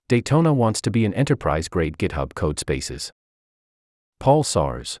Daytona wants to be an enterprise-grade GitHub Codespaces. Paul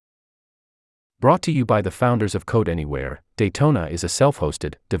Sars. Brought to you by the founders of Code Anywhere, Daytona is a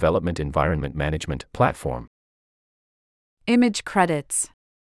self-hosted development environment management platform. Image credits.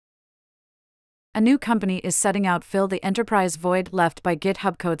 A new company is setting out to fill the enterprise void left by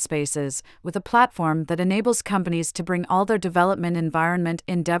GitHub Codespaces with a platform that enables companies to bring all their development environment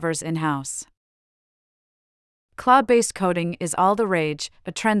endeavors in-house. Cloud-based coding is all the rage,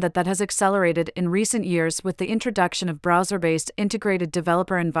 a trend that has accelerated in recent years with the introduction of browser-based integrated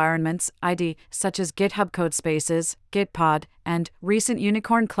developer environments, ID, such as GitHub Codespaces, Gitpod, and recent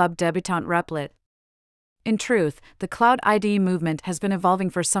Unicorn Club Debutante Replit. In truth, the Cloud IDE movement has been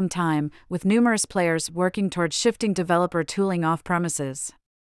evolving for some time, with numerous players working towards shifting developer tooling off-premises.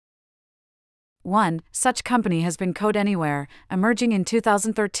 One such company has been Code Anywhere, emerging in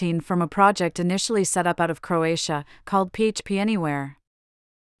 2013 from a project initially set up out of Croatia, called PHP Anywhere.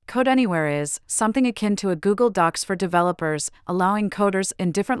 Code Anywhere is something akin to a Google Docs for developers, allowing coders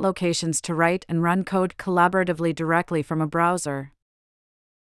in different locations to write and run code collaboratively directly from a browser.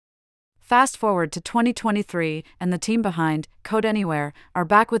 Fast forward to 2023, and the team behind Code Anywhere are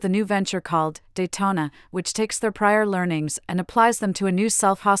back with a new venture called Daytona, which takes their prior learnings and applies them to a new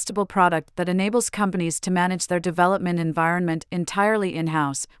self-hostable product that enables companies to manage their development environment entirely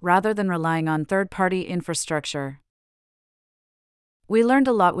in-house, rather than relying on third-party infrastructure. We learned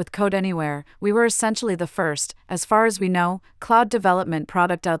a lot with Code Anywhere. We were essentially the first, as far as we know, cloud development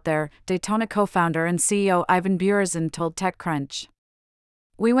product out there, Daytona co-founder and CEO Ivan Burazin told TechCrunch.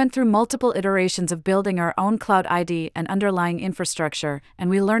 We went through multiple iterations of building our own Cloud ID and underlying infrastructure, and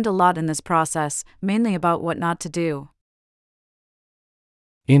we learned a lot in this process, mainly about what not to do.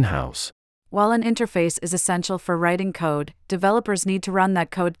 In-house. While an interface is essential for writing code, developers need to run that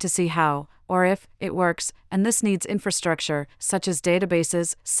code to see how, or if, it works, and this needs infrastructure, such as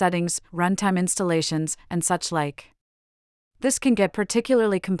databases, settings, runtime installations, and such like. This can get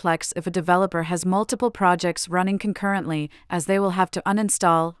particularly complex if a developer has multiple projects running concurrently, as they will have to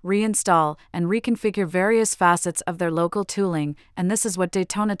uninstall, reinstall, and reconfigure various facets of their local tooling, and this is what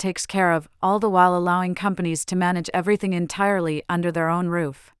Daytona takes care of, all the while allowing companies to manage everything entirely under their own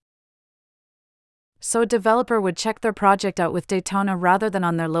roof. So a developer would check their project out with Daytona rather than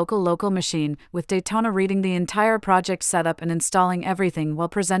on their local machine, with Daytona reading the entire project setup and installing everything while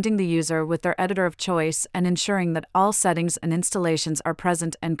presenting the user with their editor of choice and ensuring that all settings and installations are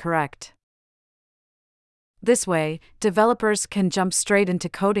present and correct. This way, developers can jump straight into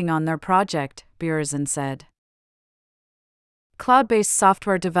coding on their project, Burazin said. Cloud-based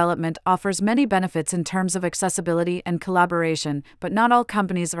software development offers many benefits in terms of accessibility and collaboration, but not all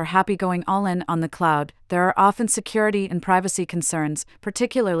companies are happy going all in on the cloud. There are often security and privacy concerns,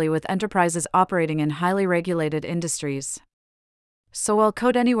 particularly with enterprises operating in highly regulated industries. So while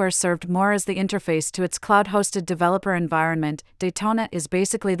Code Anywhere served more as the interface to its cloud-hosted developer environment, Daytona is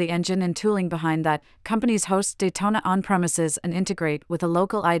basically the engine and tooling behind that. Companies host Daytona on-premises and integrate with a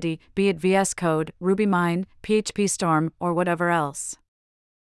local ID, be it VS Code, RubyMine, PHP Storm, or whatever else.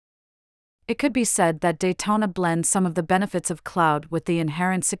 It could be said that Daytona blends some of the benefits of cloud with the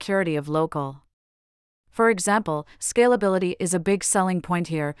inherent security of local. For example, scalability is a big selling point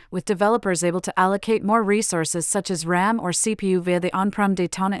here, with developers able to allocate more resources such as RAM or CPU via the on-prem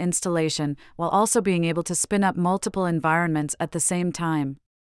Daytona installation, while also being able to spin up multiple environments at the same time.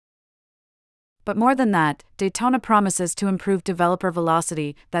 But more than that, Daytona promises to improve developer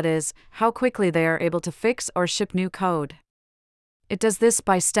velocity, that is, how quickly they are able to fix or ship new code. It does this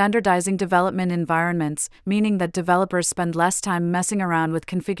by standardizing development environments, meaning that developers spend less time messing around with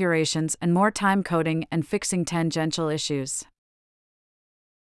configurations and more time coding and fixing tangential issues.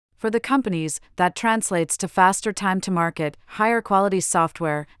 For the companies, that translates to faster time to market, higher quality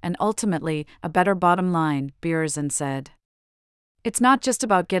software, and ultimately, a better bottom line, Burazin said. It's not just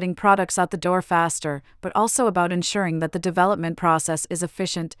about getting products out the door faster, but also about ensuring that the development process is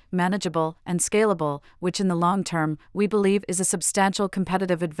efficient, manageable, and scalable, which in the long term, we believe is a substantial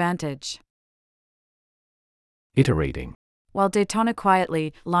competitive advantage. Iterating. While Daytona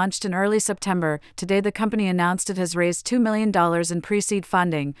quietly launched in early September, today the company announced it has raised $2 million in pre-seed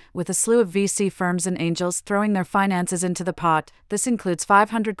funding, with a slew of VC firms and angels throwing their finances into the pot. This includes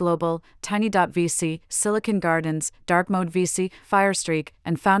 500 Global, Tiny.vc, Silicon Gardens, Dark Mode VC, Firestreak,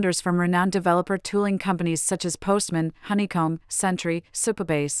 and founders from renowned developer tooling companies such as Postman, Honeycomb, Sentry,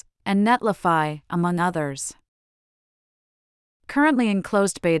 Supabase, and Netlify, among others. Currently in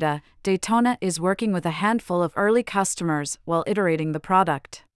closed beta, Daytona is working with a handful of early customers while iterating the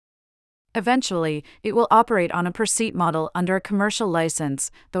product. Eventually, it will operate on a per-seat model under a commercial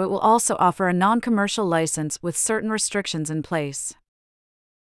license, though it will also offer a non-commercial license with certain restrictions in place.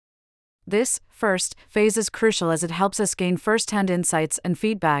 This first phase is crucial as it helps us gain first-hand insights and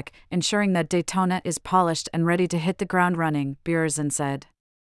feedback, ensuring that Daytona is polished and ready to hit the ground running, Bjørsen said.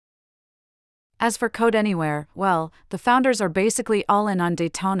 As for Code Anywhere, well, the founders are basically all in on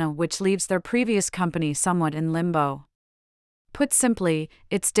Daytona, which leaves their previous company somewhat in limbo. Put simply,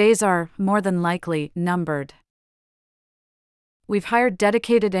 its days are, more than likely, numbered. We've hired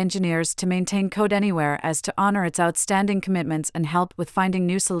dedicated engineers to maintain Code Anywhere as to honor its outstanding commitments and help with finding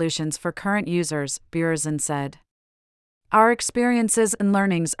new solutions for current users, Bjørsen said. Our experiences and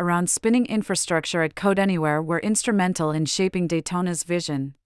learnings around spinning infrastructure at Code Anywhere were instrumental in shaping Daytona's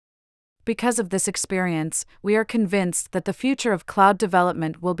vision. Because of this experience, we are convinced that the future of cloud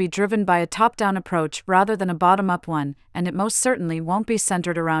development will be driven by a top-down approach rather than a bottom-up one, and it most certainly won't be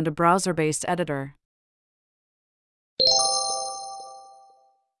centered around a browser-based editor.